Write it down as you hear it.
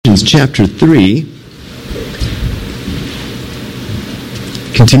Ephesians chapter 3,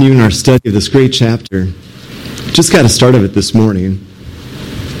 continuing our study of this great chapter. Just got a start of it this morning.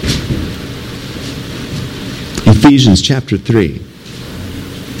 Ephesians chapter 3.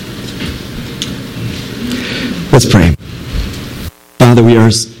 Let's pray. Father, we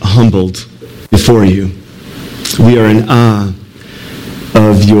are humbled before you. We are in awe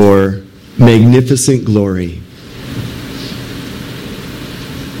of your magnificent glory.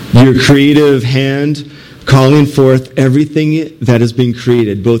 Your creative hand calling forth everything that has been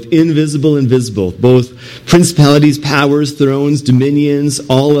created, both invisible and visible, both principalities, powers, thrones, dominions,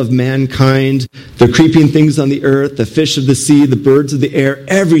 all of mankind, the creeping things on the earth, the fish of the sea, the birds of the air,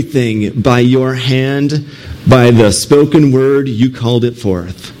 everything by your hand, by the spoken word, you called it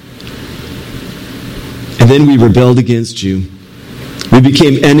forth. And then we rebelled against you. We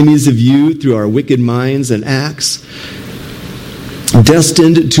became enemies of you through our wicked minds and acts,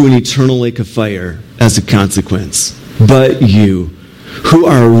 destined to an eternal lake of fire as a consequence. But you, who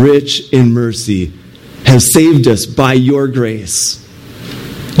are rich in mercy, have saved us by your grace.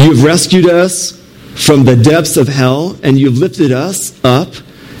 You have rescued us from the depths of hell, and you have lifted us up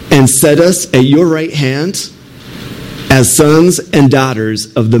and set us at your right hand as sons and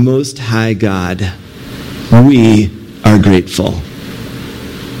daughters of the Most High God. We are grateful.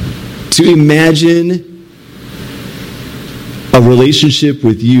 To imagine a relationship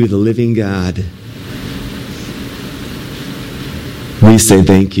with you, the living God, we say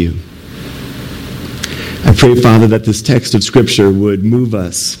thank you. I pray, Father, that this text of Scripture would move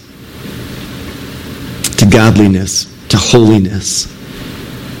us to godliness, to holiness,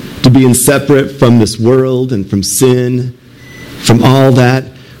 to being separate from this world and from sin, from all that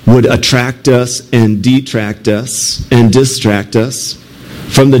would attract us and detract us and distract us,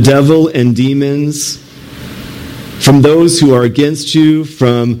 from the devil and demons, from those who are against you,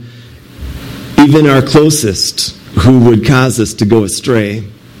 from even our closest who would cause us to go astray.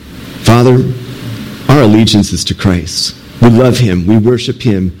 Father, our allegiance is to Christ. We love him. We worship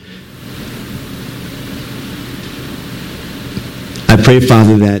him. I pray,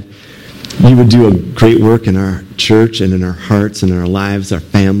 Father, that you would do a great work in our church and in our hearts and in our lives, our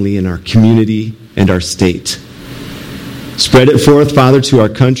family and our community and our state. Spread it forth, Father, to our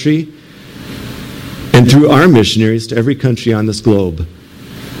country and through our missionaries to every country on this globe.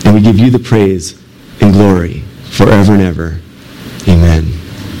 And we give you the praise and glory forever and ever. Amen.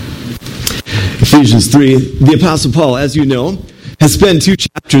 Ephesians 3, the Apostle Paul, as you know, has spent 2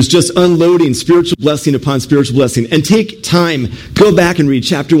 chapters just unloading spiritual blessing upon spiritual blessing. And take time, go back and read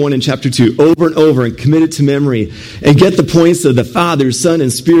chapter 1 and chapter 2 over and over and commit it to memory and get the points of the Father, Son,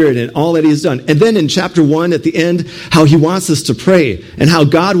 and Spirit and all that he has done. And then in chapter 1 at the end, how he wants us to pray and how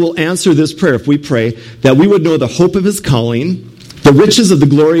God will answer this prayer if we pray, that we would know the hope of his calling, the riches of the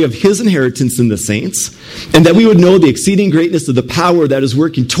glory of his inheritance in the saints, and that we would know the exceeding greatness of the power that is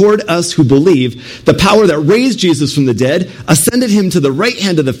working toward us who believe, the power that raised Jesus from the dead, ascended him to the right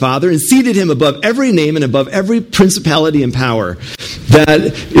hand of the Father, and seated him above every name and above every principality and power. That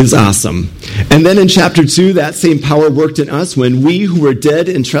is awesome. And then in chapter 2, that same power worked in us when we who were dead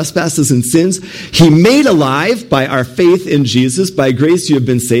in trespasses and sins, he made alive by our faith in Jesus. By grace you have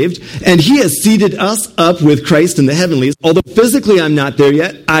been saved. And he has seated us up with Christ in the heavenlies. Although physically I'm not there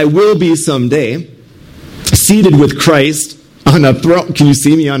yet, I will be someday. Seated with Christ on a throne. Can you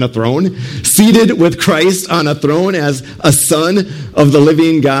see me on a throne? Seated with Christ on a throne as a son of the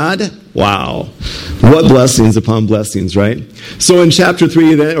living God. Wow. What blessings upon blessings, right? So in chapter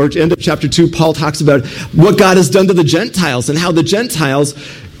 3, or end of chapter 2, Paul talks about what God has done to the Gentiles and how the Gentiles,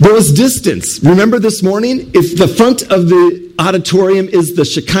 there was distance. Remember this morning? If the front of the auditorium is the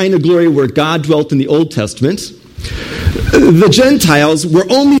Shekinah glory where God dwelt in the Old Testament, the Gentiles were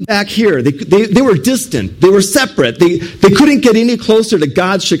only back here. They were distant. They were separate. They couldn't get any closer to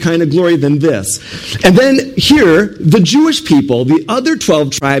God's Shekinah glory than this. And then here, the Jewish people, the other 12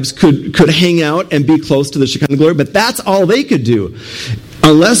 tribes could hang out and be close to the Shekinah glory, but that's all they could do.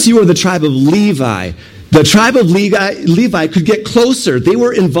 Unless you were the tribe of Levi. The tribe of Levi could get closer. They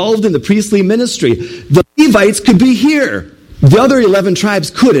were involved in the priestly ministry. The Levites could be here. The other 11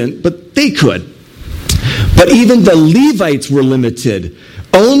 tribes couldn't, but they could. But even the Levites were limited.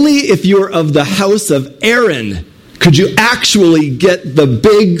 Only if you were of the house of Aaron could you actually get the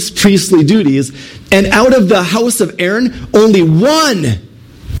big priestly duties. And out of the house of Aaron, only one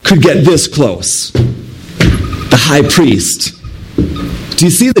could get this close. The high priest. Do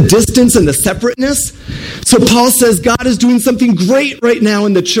you see the distance and the separateness? So Paul says God is doing something great right now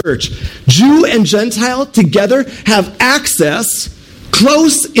in the church. Jew and Gentile together have access,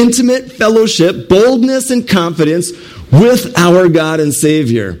 close, intimate fellowship, boldness, and confidence with our God and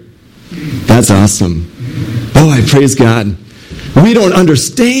Savior. That's awesome. Oh, I praise God. We don't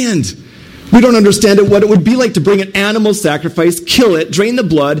understand. We don't understand what it would be like to bring an animal sacrifice, kill it, drain the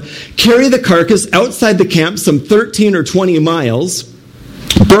blood, carry the carcass outside the camp some 13 or 20 miles,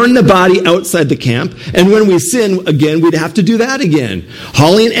 burn the body outside the camp, and when we sin again, we'd have to do that again.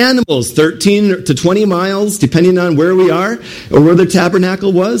 Hauling animals 13 to 20 miles, depending on where we are, or where the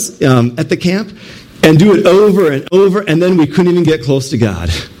tabernacle was at the camp, and do it over and over, and then we couldn't even get close to God.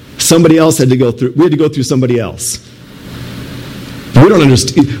 Somebody else had to go through, we had to go through somebody else. We don't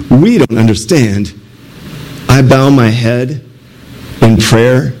understand. I bow my head in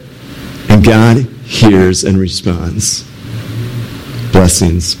prayer, and God hears and responds.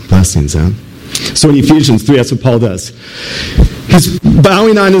 Blessings, huh? So in Ephesians 3, that's what Paul does. He's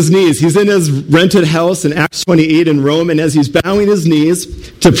bowing on his knees. He's in his rented house in Acts 28 in Rome, and as he's bowing his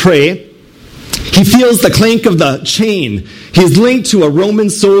knees to pray, he feels the clank of the chain. He's linked to a Roman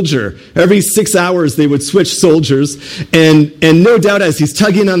soldier. Every 6 hours they would switch soldiers. And no doubt as he's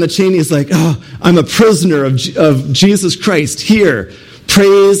tugging on the chain, he's like, oh, I'm a prisoner of Jesus Christ here.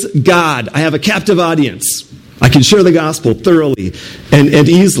 Praise God. I have a captive audience. I can share the gospel thoroughly and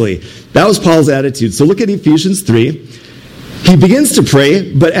easily. That was Paul's attitude. So look at Ephesians 3. He begins to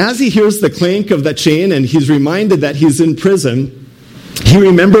pray, but as he hears the clank of the chain and he's reminded that he's in prison, he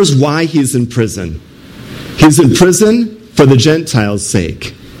remembers why he's in prison. He's in prison for the Gentiles'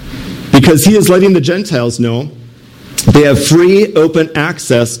 sake. Because he is letting the Gentiles know they have free, open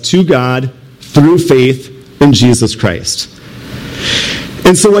access to God through faith in Jesus Christ.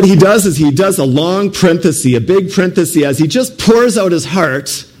 And so what he does is he does a long parenthesis, a big parenthesis, as he just pours out his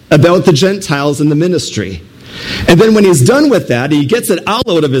heart about the Gentiles in the ministry. And then when he's done with that, he gets it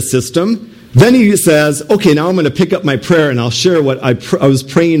all out of his system. Then he says, okay, now I'm going to pick up my prayer and I'll share what I was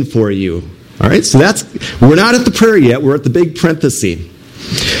praying for you. All right, so we're not at the prayer yet. We're at the big parenthesis.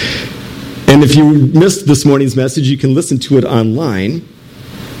 And if you missed this morning's message, you can listen to it online.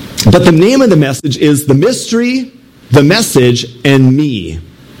 But the name of the message is The Mystery, the Message, and Me.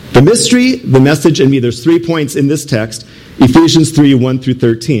 The mystery, the message, and me. There's 3 points in this text. Ephesians 3, 1 through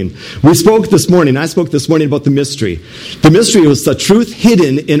 13. I spoke this morning about the mystery. The mystery was the truth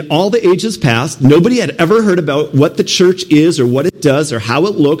hidden in all the ages past. Nobody had ever heard about what the church is or what it does or how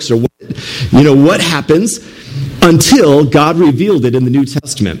it looks or what happens until God revealed it in the New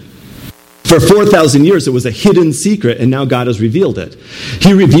Testament. For 4,000 years, it was a hidden secret, and now God has revealed it.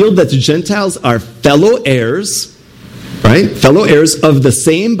 He revealed that the Gentiles are fellow heirs, right? Fellow heirs of the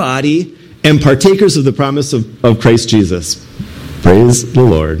same body and partakers of the promise of Christ Jesus. Praise the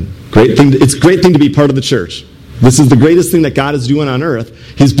Lord. It's a great thing to be part of the church. This is the greatest thing that God is doing on earth.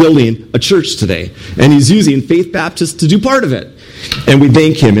 He's building a church today. And he's using Faith Baptist to do part of it. And we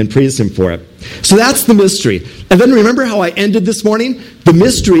thank him and praise him for it. So that's the mystery. And then remember how I ended this morning?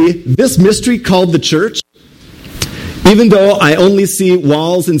 This mystery called the church. Even though I only see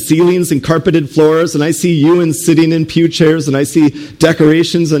walls and ceilings and carpeted floors, and I see you and sitting in pew chairs, and I see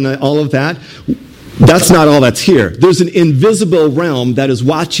decorations and all of that, that's not all that's here. There's an invisible realm that is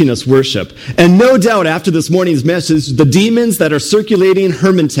watching us worship. And no doubt after this morning's message, the demons that are circulating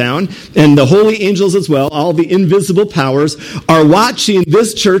Hermantown, and the holy angels as well, all the invisible powers, are watching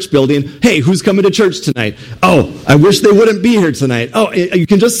this church building. Hey, who's coming to church tonight? Oh, I wish they wouldn't be here tonight. Oh, you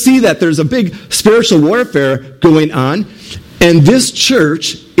can just see that there's a big spiritual warfare going on. And this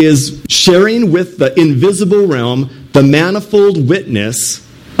church is sharing with the invisible realm the manifold witness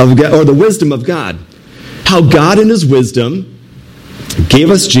of God, or the wisdom of God. How God in his wisdom gave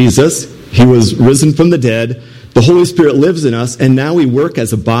us Jesus. He was risen from the dead. The Holy Spirit lives in us, and now we work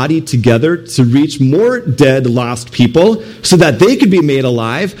as a body together to reach more dead, lost people so that they could be made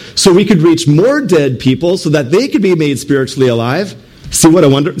alive, so we could reach more dead people so that they could be made spiritually alive. See what I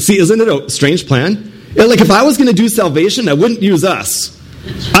wonder? See, isn't it a strange plan? Like if I was going to do salvation, I wouldn't use us.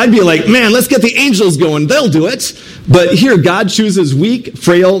 I'd be like, man, let's get the angels going. They'll do it. But here, God chooses weak,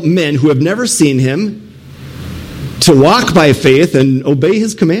 frail men who have never seen him to walk by faith and obey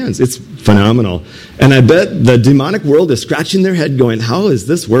his commands. It's phenomenal. And I bet the demonic world is scratching their head going, how is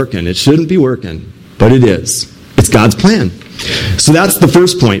this working? It shouldn't be working. But it is. It's God's plan. So that's the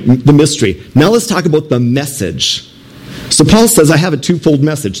first point, the mystery. Now let's talk about the message. So Paul says, I have a twofold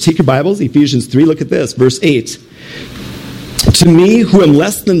message. Take your Bibles, Ephesians 3, look at this, verse 8. To me, who am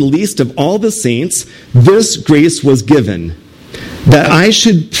less than the least of all the saints, this grace was given, that I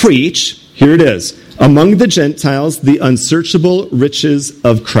should preach, here it is, among the Gentiles, the unsearchable riches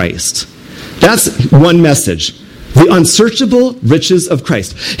of Christ. That's one message. The unsearchable riches of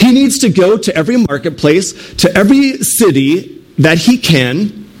Christ. He needs to go to every marketplace, to every city that he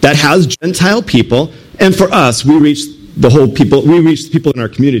can, that has Gentile people, and for us, we reach the whole people. We reached people in our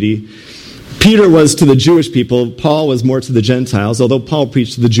community. Peter was to the Jewish people. Paul was more to the Gentiles, although Paul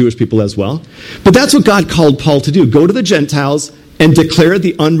preached to the Jewish people as well. But that's what God called Paul to do. Go to the Gentiles and declare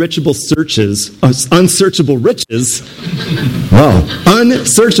the unsearchable riches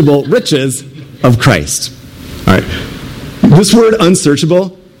of Christ. All right. This word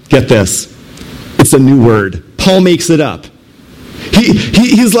unsearchable, get this. It's a new word. Paul makes it up.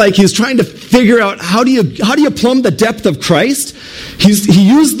 He's trying to figure out how do you plumb the depth of Christ? He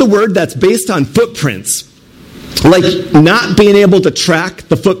used the word that's based on footprints. Like not being able to track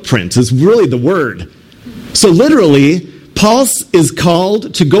the footprints is really the word. So literally, Paul is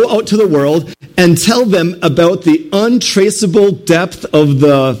called to go out to the world and tell them about the untraceable depth of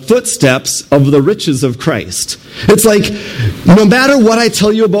the footsteps of the riches of Christ. It's like, no matter what I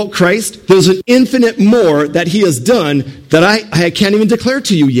tell you about Christ, there's an infinite more that he has done that I can't even declare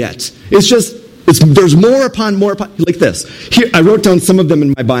to you yet. There's more upon, like this. Here, I wrote down some of them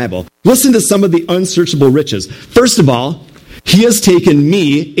in my Bible. Listen to some of the unsearchable riches. First of all, he has taken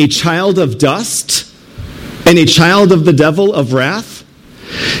me, a child of dust, and a child of the devil of wrath.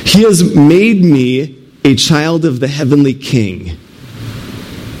 He has made me a child of the heavenly King.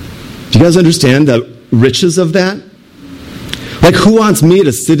 Do you guys understand the riches of that? Like, who wants me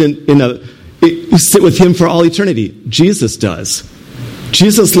to sit sit with him for all eternity? Jesus does.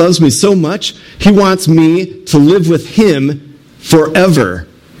 Jesus loves me so much, he wants me to live with him forever.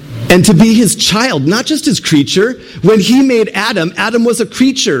 And to be his child, not just his creature. When he made Adam, Adam was a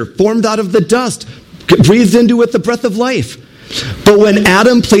creature formed out of the dust, breathed into with the breath of life. But when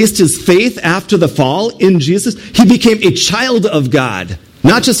Adam placed his faith after the fall in Jesus, he became a child of God.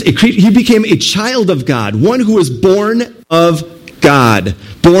 Not just a creature, he became a child of God, one who was born of God,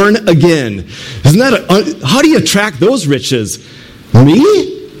 born again. Isn't that how do you track those riches?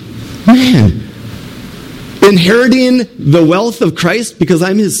 Me? Man. Inheriting the wealth of Christ because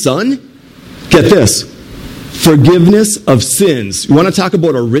I'm his son? Get this. Forgiveness of sins. You want to talk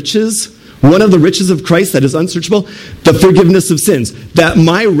about a riches? One of the riches of Christ that is unsearchable? The forgiveness of sins. That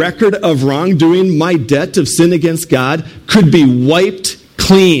my record of wrongdoing, my debt of sin against God, could be wiped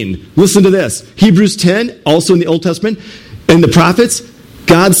clean. Listen to this. Hebrews 10, also in the Old Testament, in the prophets,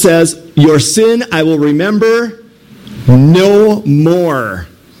 God says, your sin I will remember no more.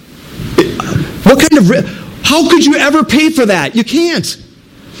 How could you ever pay for that? You can't.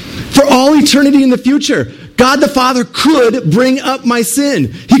 For all eternity in the future, God the Father could bring up my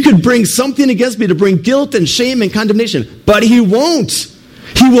sin. He could bring something against me to bring guilt and shame and condemnation. But he won't.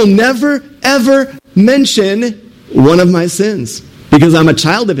 He will never, ever mention one of my sins. Because I'm a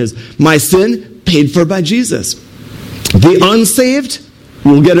child of his. My sin paid for by Jesus. The unsaved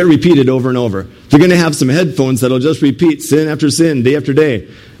will get it repeated over and over. They're going to have some headphones that'll just repeat sin after sin, day after day.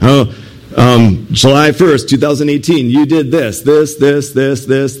 July 1st, 2018, you did this. July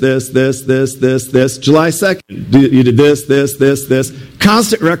 2nd, you did this.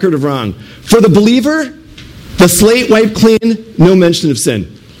 Constant record of wrong. For the believer, the slate wiped clean, no mention of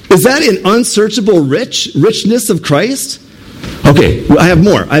sin. Is that an unsearchable richness of Christ? Okay, I have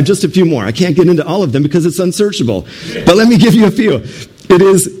more. I have just a few more. I can't get into all of them because it's unsearchable. But let me give you a few. It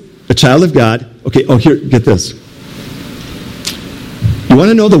is a child of God. Okay, here, get this. You want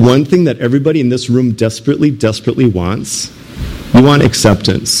to know the one thing that everybody in this room desperately, desperately wants? You want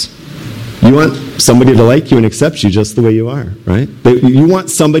acceptance. You want somebody to like you and accept you just the way you are, right? You want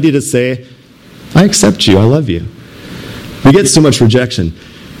somebody to say, I accept you, I love you. We get so much rejection.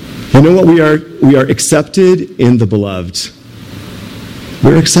 You know what we are? We are accepted in the beloved.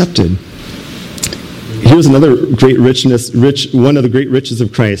 We're accepted. Here's another great one of the great riches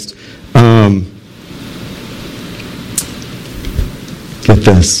of Christ. Get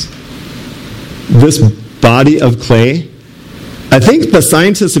this. This body of clay, I think the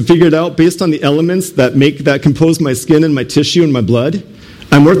scientists have figured out, based on the elements that compose my skin and my tissue and my blood,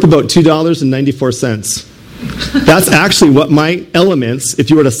 I'm worth about $2.94. That's actually what my elements, if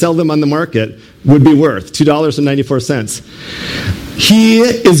you were to sell them on the market, would be worth, $2.94. He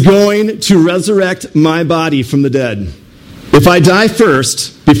is going to resurrect my body from the dead. If I die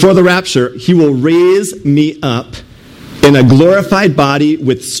first, before the rapture, he will raise me up in a glorified body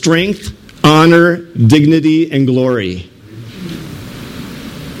with strength, honor, dignity, and glory.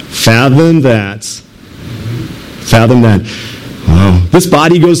 Fathom that. Fathom that. Wow. This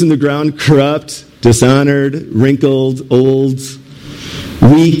body goes in the ground corrupt, dishonored, wrinkled, old,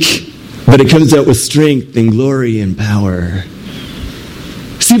 weak, but it comes out with strength and glory and power.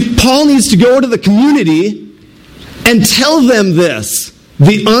 See, Paul needs to go to the community and tell them this,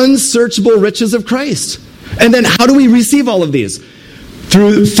 the unsearchable riches of Christ. And then how do we receive all of these?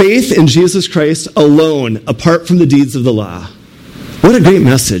 through faith in Jesus Christ alone, apart from the deeds of the law. What a great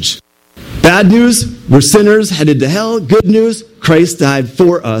message. Bad news, we're sinners, headed to hell. Good news, Christ died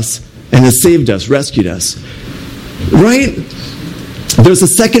for us and has saved us, rescued us. Right? There's a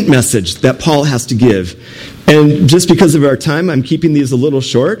second message that Paul has to give. And just because of our time, I'm keeping these a little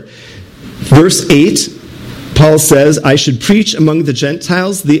short. Verse 8, Paul says, I should preach among the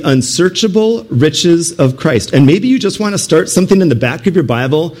Gentiles the unsearchable riches of Christ. And maybe you just want to start something in the back of your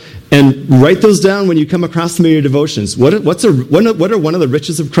Bible and write those down when you come across them in your devotions. What are one of the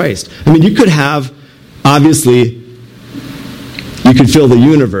riches of Christ? I mean, you could have, obviously, you could fill the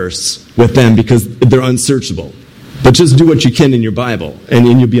universe with them because they're unsearchable. But just do what you can in your Bible, and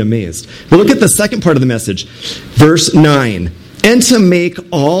you'll be amazed. But look at the second part of the message. Verse 9. And to make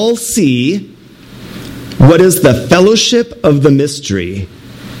all see what is the fellowship of the mystery.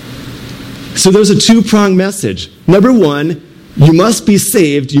 So there's a two-pronged message. Number one, you must be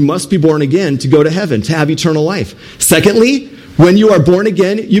saved, you must be born again to go to heaven, to have eternal life. Secondly, when you are born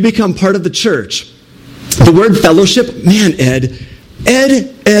again, you become part of the church. The word fellowship, man, Ed,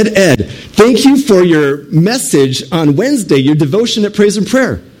 thank you for your message on Wednesday, your devotion at Praise and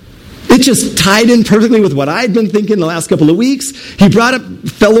Prayer. It just tied in perfectly with what I'd been thinking the last couple of weeks. He brought up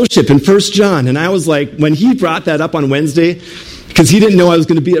fellowship in 1 John, and I was like, when he brought that up on Wednesday, because he didn't know I was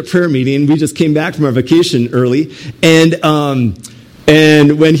going to be at prayer meeting, we just came back from our vacation early, and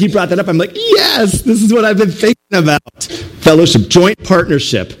when he brought that up, I'm like, yes, this is what I've been thinking about. Fellowship, joint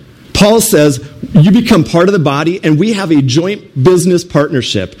partnership. Paul says, you become part of the body, and we have a joint business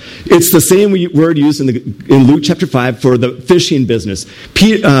partnership. It's the same word used in Luke chapter 5 for the fishing business.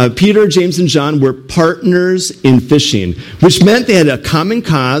 Peter, James, and John were partners in fishing, which meant they had a common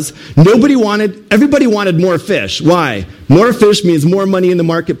cause. Everybody wanted more fish. Why? More fish means more money in the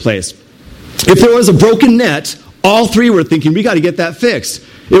marketplace. If there was a broken net, all three were thinking, we got to get that fixed.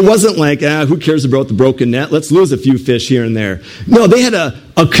 It wasn't like, who cares about the broken net? Let's lose a few fish here and there. No, they had a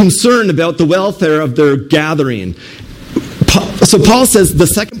concern about the welfare of their gathering. So Paul says, the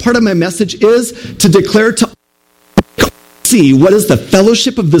second part of my message is to declare to see what is the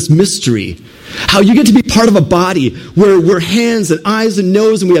fellowship of this mystery. How you get to be part of a body where we're hands and eyes and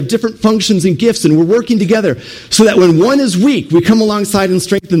nose and we have different functions and gifts and we're working together so that when one is weak, we come alongside and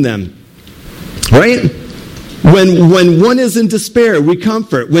strengthen them. Right? When one is in despair, we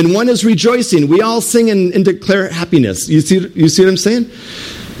comfort. When one is rejoicing, we all sing and declare happiness. You see what I'm saying?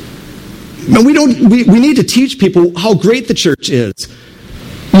 And we need to teach people how great the church is.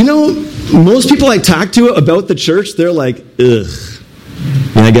 You know, most people I talk to about the church, they're like, ugh,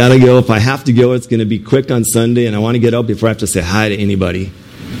 I gotta go. If I have to go, it's gonna be quick on Sunday, and I want to get out before I have to say hi to anybody.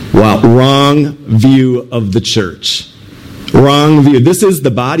 Wow, wrong view of the church. Wrong view. This is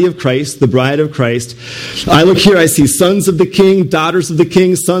the body of Christ, the bride of Christ. I look here, I see sons of the king, daughters of the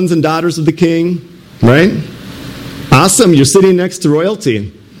king, sons and daughters of the king. Right? Awesome. You're sitting next to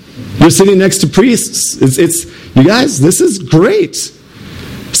royalty. You're sitting next to priests. You guys, this is great.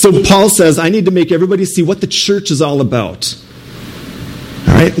 So Paul says, I need to make everybody see what the church is all about.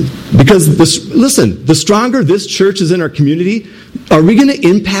 All right? Because, the stronger this church is in our community, are we going to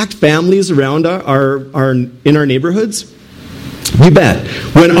impact families around in our neighborhoods? You bet.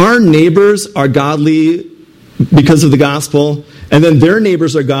 When our neighbors are godly because of the gospel, and then their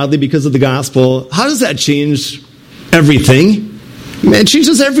neighbors are godly because of the gospel, how does that change everything? Man, it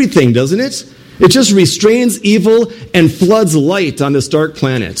changes everything, doesn't it? It just restrains evil and floods light on this dark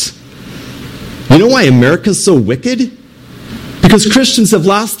planet. You know why America's so wicked? Because Christians have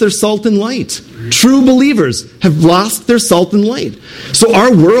lost their salt and light. True believers have lost their salt and light. So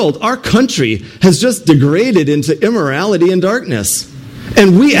our world, our country, has just degraded into immorality and darkness.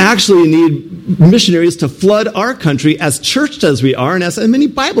 And we actually need missionaries to flood our country as churched as we are and as many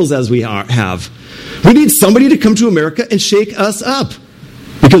Bibles as we have. We need somebody to come to America and shake us up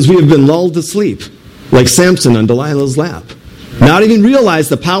because we have been lulled to sleep, like Samson on Delilah's lap. Not even realize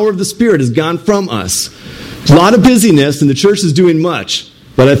the power of the Spirit has gone from us. A lot of busyness, and the church is doing much,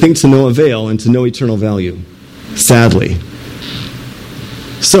 but I think to no avail and to no eternal value, sadly.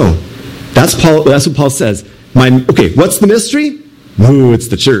 So, that's what Paul says. What's the mystery? Ooh, it's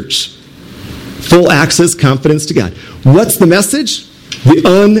the church. Full access, confidence to God. What's the message? The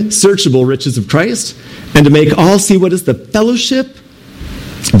unsearchable riches of Christ, and to make all see what is the fellowship,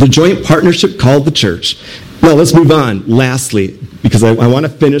 the joint partnership called the church. Now, let's move on, lastly, because I want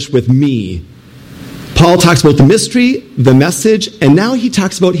to finish with me. Paul talks about the mystery, the message, and now he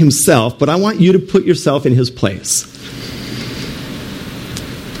talks about himself, but I want you to put yourself in his place.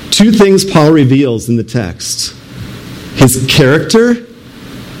 Two things Paul reveals in the text. His character,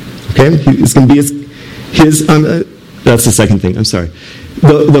 okay, it's going to be his that's the second thing, I'm sorry.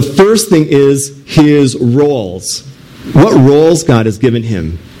 The first thing is his roles. What roles God has given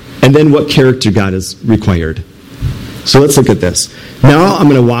him, and then what character God has required. So let's look at this. Now I'm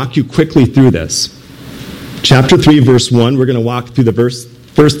going to walk you quickly through this. Chapter 3, verse 1, we're going to walk through the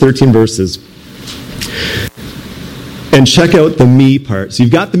first 13 verses. And check out the me part. So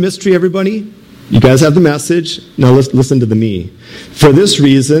you've got the mystery, everybody? You guys have the message. Now let's listen to the me. For this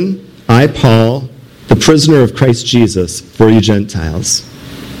reason, I, Paul, the prisoner of Christ Jesus, for you Gentiles.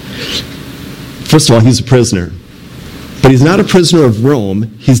 First of all, he's a prisoner. But he's not a prisoner of Rome.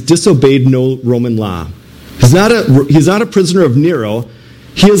 He's disobeyed no Roman law. He's not a prisoner of Nero.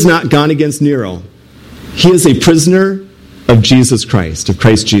 He has not gone against Nero. He is a prisoner of Jesus Christ, of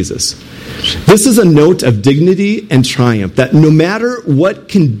Christ Jesus. This is a note of dignity and triumph, that no matter what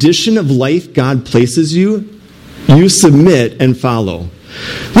condition of life God places you, you submit and follow.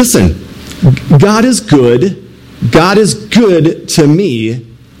 Listen, God is good. God is good to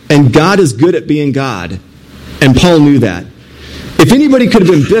me, and God is good at being God. And Paul knew that. If anybody could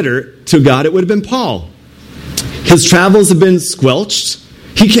have been bitter to God, it would have been Paul. His travels have been squelched.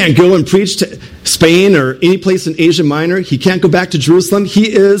 He can't go and preach to Spain or any place in Asia Minor. He can't go back to Jerusalem. He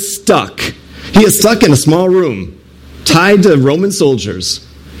is stuck. He is stuck in a small room, tied to Roman soldiers.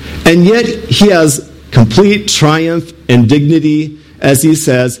 And yet he has complete triumph and dignity as he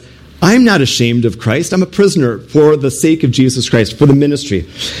says, I'm not ashamed of Christ. I'm a prisoner for the sake of Jesus Christ, for the ministry.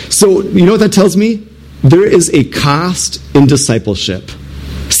 So you know what that tells me? There is a cost in discipleship.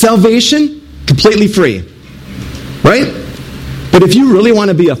 Salvation, completely free. Right? But if you really want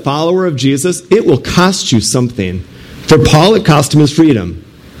to be a follower of Jesus, it will cost you something. For Paul, it cost him his freedom.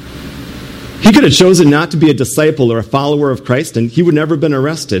 He could have chosen not to be a disciple or a follower of Christ, and he would never have been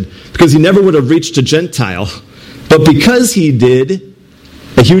arrested, because he never would have reached a Gentile. But because he did,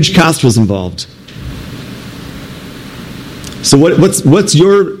 a huge cost was involved. So what's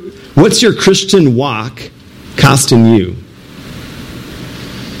your Christian walk costing you?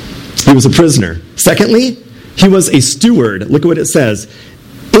 He was a prisoner. Secondly, he was a steward. Look at what it says.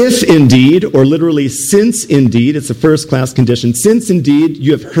 If indeed, or literally since indeed, it's a first-class condition, since indeed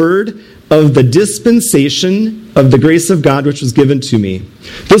you have heard of the dispensation of the grace of God which was given to me.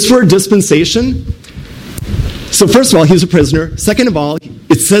 This word dispensation, so first of all, he's a prisoner. Second of all,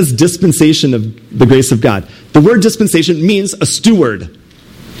 it says dispensation of the grace of God. The word dispensation means a steward.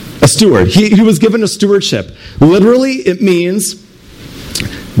 A steward. He was given a stewardship. Literally, it means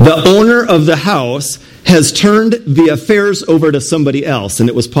the owner of the house has turned the affairs over to somebody else, and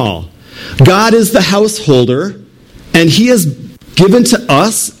it was Paul. God is the householder, and he has given to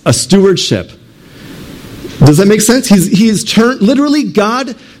us a stewardship. Does that make sense? He's turned, literally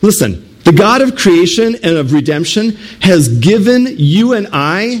God, listen, the God of creation and of redemption has given you and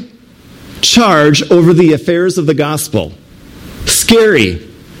I charge over the affairs of the gospel. Scary.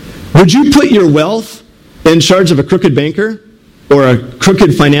 Would you put your wealth in charge of a crooked banker? Or a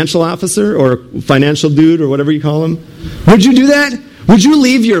crooked financial officer, or a financial dude, or whatever you call him? Would you do that? Would you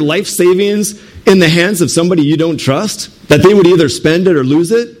leave your life savings in the hands of somebody you don't trust? That they would either spend it or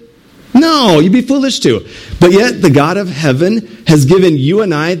lose it? No, you'd be foolish to. But yet, the God of heaven has given you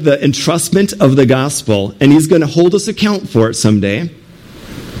and I the entrustment of the gospel, and he's going to hold us account for it someday.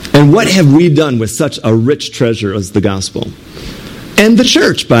 And what have we done with such a rich treasure as the gospel? And the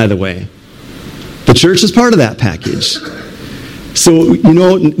church, by the way. The church is part of that package. So,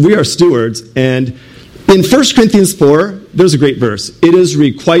 we are stewards, and in 1 Corinthians 4, there's a great verse. It is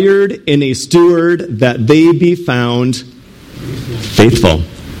required in a steward that they be found faithful.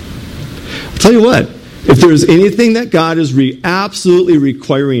 I'll tell you what, if there's anything that God is absolutely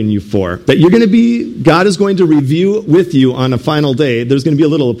requiring you for, that God is going to review with you on a final day, there's going to be a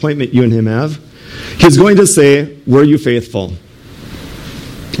little appointment you and him have. He's going to say, were you faithful?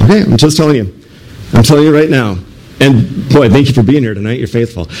 Okay, I'm just telling you. I'm telling you right now. And boy, thank you for being here tonight. You're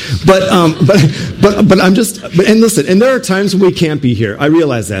faithful. But I'm just, and listen, and there are times when we can't be here. I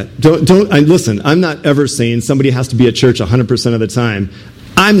realize that. Listen, I'm not ever saying somebody has to be at church 100% of the time.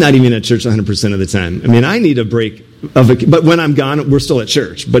 I'm not even at church 100% of the time. I mean, I need a break but when I'm gone, we're still at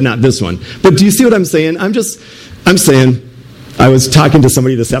church, but not this one. But do you see what I'm saying? I'm saying, I was talking to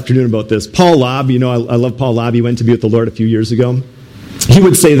somebody this afternoon about this. Paul Lobb, I love Paul Lobb. He went to be with the Lord a few years ago. He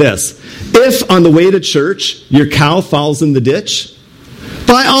would say this: if on the way to church your cow falls in the ditch,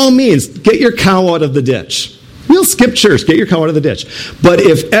 by all means, get your cow out of the ditch. We'll skip church, get your cow out of the ditch. But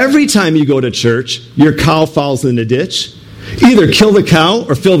if every time you go to church your cow falls in the ditch, either kill the cow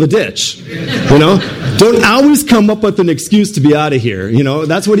or fill the ditch. Don't always come up with an excuse to be out of here.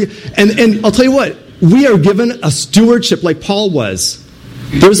 That's what and I'll tell you what, we are given a stewardship like Paul was.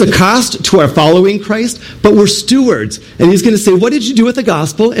 There's a cost to our following Christ, but we're stewards. And he's going to say, what did you do with the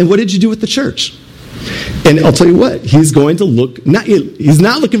gospel, and what did you do with the church? And I'll tell you what, he's going to look, he's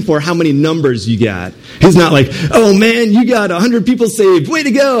not looking for how many numbers you got. He's not like, oh man, you got 100 people saved, way to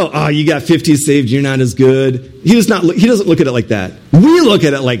go. Oh, you got 50 saved, you're not as good. He doesn't look at it like that. We look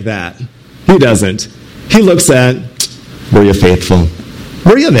at it like that. He doesn't. He looks at, were you faithful?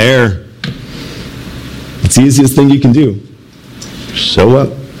 Were you there? It's the easiest thing you can do. Show up.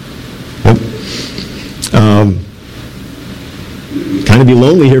 Yep. Kind of be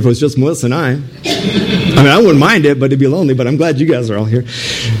lonely here if it was just Melissa and I. I wouldn't mind it, but it'd be lonely, but I'm glad you guys are all here.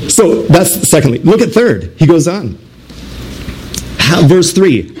 So that's secondly. Look at third. He goes on. Verse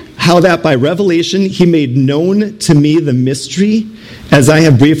 3. How that by revelation he made known to me the mystery, as I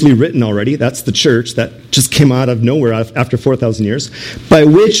have briefly written already. That's the church that just came out of nowhere after 4,000 years. By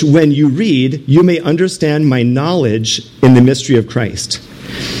which, when you read, you may understand my knowledge in the mystery of Christ,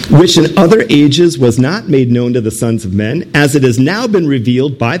 which in other ages was not made known to the sons of men, as it has now been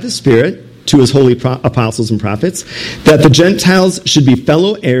revealed by the Spirit to his holy apostles and prophets, that the Gentiles should be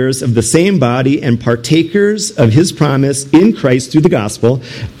fellow heirs of the same body and partakers of his promise in Christ through the gospel,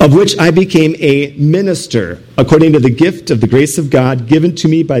 of which I became a minister, according to the gift of the grace of God given to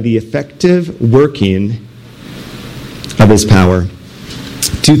me by the effective working of his power.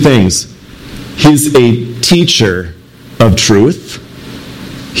 Two things. He's a teacher of truth.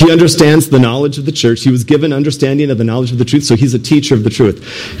 He understands the knowledge of the church. He was given understanding of the knowledge of the truth, so he's a teacher of the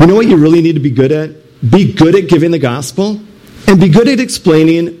truth. You know what you really need to be good at? Be good at giving the gospel, and be good at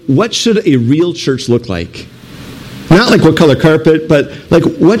explaining what should a real church look like. Not like what color carpet, but like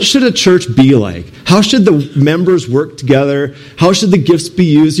what should a church be like? How should the members work together? How should the gifts be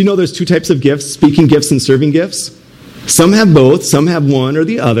used? You know there's two types of gifts, speaking gifts and serving gifts. Some have both, some have one or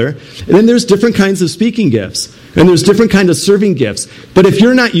the other. And then there's different kinds of speaking gifts. And there's different kinds of serving gifts. But if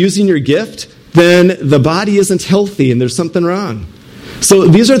you're not using your gift, then the body isn't healthy and there's something wrong. So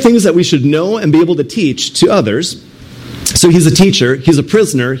these are things that we should know and be able to teach to others. So he's a teacher, he's a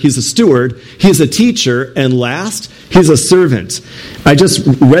prisoner, he's a steward, he's a teacher, and last, he's a servant. I just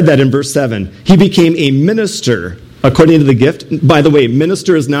read that in verse 7. He became a minister according to the gift. By the way,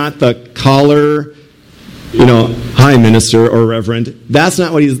 minister is not the caller, hi minister or reverend. That's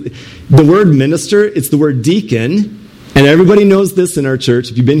not what he's... The word minister, it's the word deacon, and everybody knows this in our church,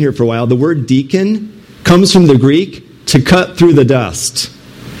 if you've been here for a while. The word deacon comes from the Greek, to cut through the dust.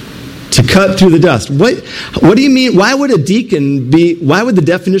 To cut through the dust. What do you mean? Why would the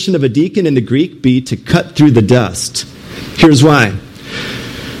definition of a deacon in the Greek be to cut through the dust? Here's why.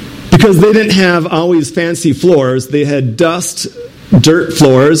 Because they didn't have always fancy floors. They had dirt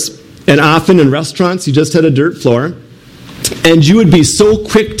floors, and often in restaurants you just had a dirt floor. And you would be so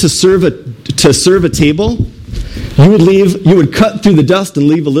quick to serve a table, you would cut through the dust and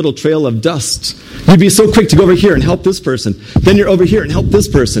leave a little trail of dust. You'd be so quick to go over here and help this person. Then you're over here and help this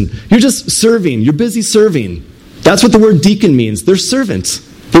person. You're just serving. You're busy serving. That's what the word deacon means. They're servants.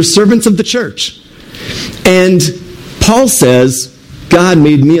 They're servants of the church. And Paul says, God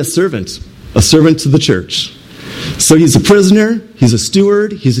made me a servant to the church. So he's a prisoner, he's a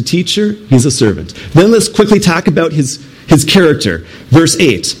steward, he's a teacher, he's a servant. Then let's quickly talk about his character. Verse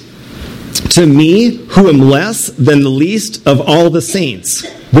 8. To me, who am less than the least of all the saints,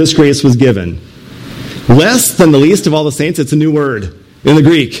 this grace was given. Less than the least of all the saints, it's a new word in the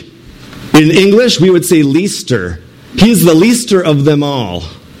Greek. In English, we would say leaster. He's the leaster of them all.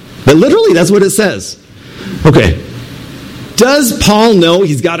 But literally, that's what it says. Okay. Does Paul know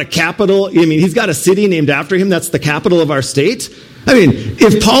he's got a capital? He's got a city named after him. That's the capital of our state.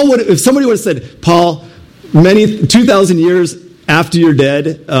 If somebody would have said, Paul, 2,000 years after you're dead,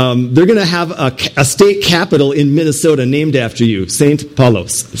 they're going to have a state capital in Minnesota named after you, St.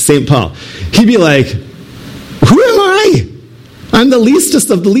 Paul. He'd be like, who am I? I'm the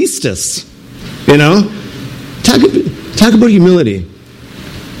leastest of the leastest. Talk about humility.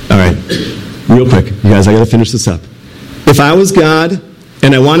 All right, real quick, you guys, I got to finish this up. If I was God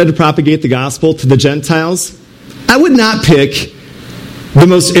and I wanted to propagate the gospel to the Gentiles, I would not pick the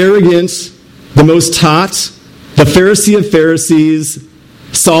most arrogant, the most taught, the Pharisee of Pharisees,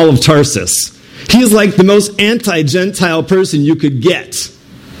 Saul of Tarsus. He is like the most anti-Gentile person you could get.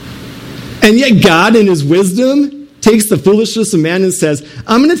 And yet God, in his wisdom, takes the foolishness of man and says,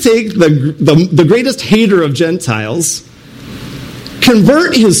 I'm going to take the greatest hater of Gentiles,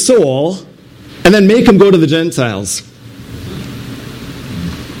 convert his soul, and then make him go to the Gentiles.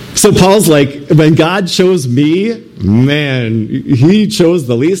 So Paul's like, when God chose me, man, he chose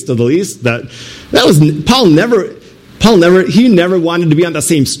the least of the least. That was Paul never wanted to be on the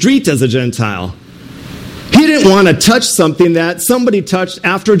same street as a Gentile. He didn't want to touch something that somebody touched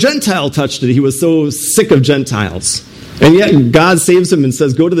after a Gentile touched it. He was so sick of Gentiles. And yet God saves him and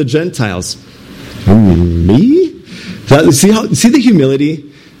says, go to the Gentiles. Me? See the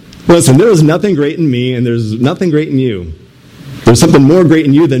humility? Listen, there is nothing great in me, and there's nothing great in you. There's something more great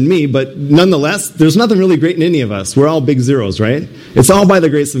in you than me, but nonetheless, there's nothing really great in any of us. We're all big zeros, right? It's all by the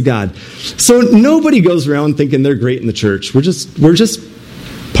grace of God. So nobody goes around thinking they're great in the church. We're just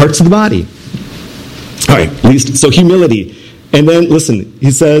parts of the body. All right, at least, so humility. And then, listen,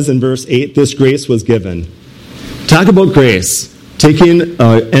 he says in verse 8, this grace was given. Talk about grace. Taking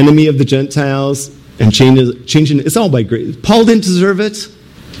an enemy of the Gentiles and changing it's all by grace. Paul didn't deserve it.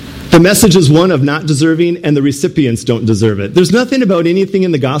 The message is one of not deserving, and the recipients don't deserve it. There's nothing about anything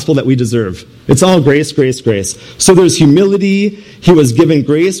in the gospel that we deserve. It's all grace, grace, grace. So there's humility. He was given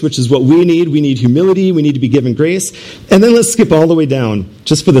grace, which is what we need. We need humility. We need to be given grace. And then let's skip all the way down,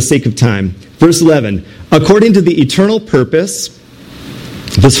 just for the sake of time. Verse 11, according to the eternal purpose,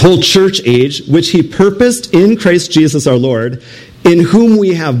 this whole church age, which he purposed in Christ Jesus our Lord, in whom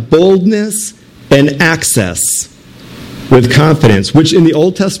we have boldness and access with confidence, which in the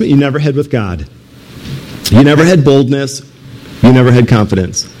Old Testament you never had with God. You never had boldness. You never had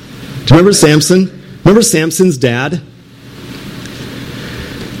confidence. Do you remember Samson? Remember Samson's dad?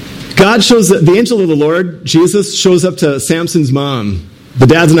 The angel of the Lord, Jesus, shows up to Samson's mom. The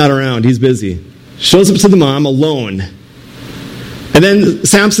dad's not around. He's busy. Shows up to the mom alone. And then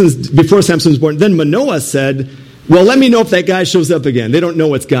before Samson was born, then Manoah said, well, let me know if that guy shows up again. They don't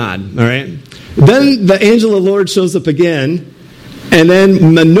know it's God, all right? Then the angel of the Lord shows up again, and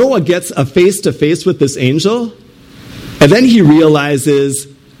then Manoah gets a face-to-face with this angel, and then he realizes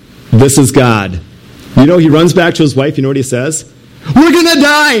this is God. You know, he runs back to his wife. You know what he says? We're going to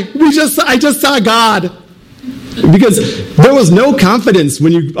die. I just saw God. Because there was no confidence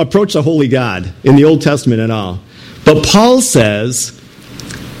when you approach a holy God in the Old Testament at all. But Paul says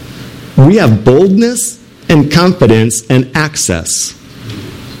we have boldness and confidence and access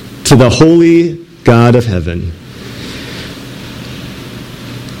to the holy God of heaven.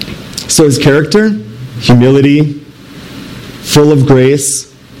 So his character, humility, full of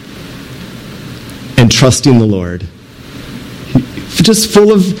grace, and trusting the Lord. Just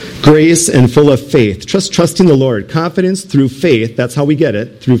full of grace and full of faith. Trusting the Lord. Confidence through faith. That's how we get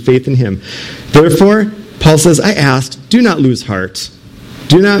it, through faith in him. Therefore, Paul says, I asked, do not lose heart.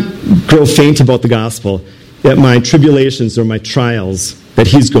 Do not grow faint about the gospel at my tribulations or my trials that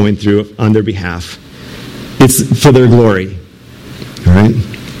he's going through on their behalf. It's for their glory. All right?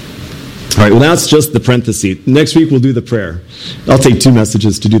 All right, well, that's just the parenthesis. Next week, we'll do the prayer. I'll take 2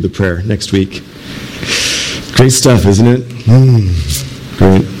 messages to do the prayer next week. Great stuff, isn't it?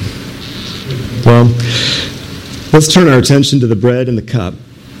 Great. Well, let's turn our attention to the bread and the cup.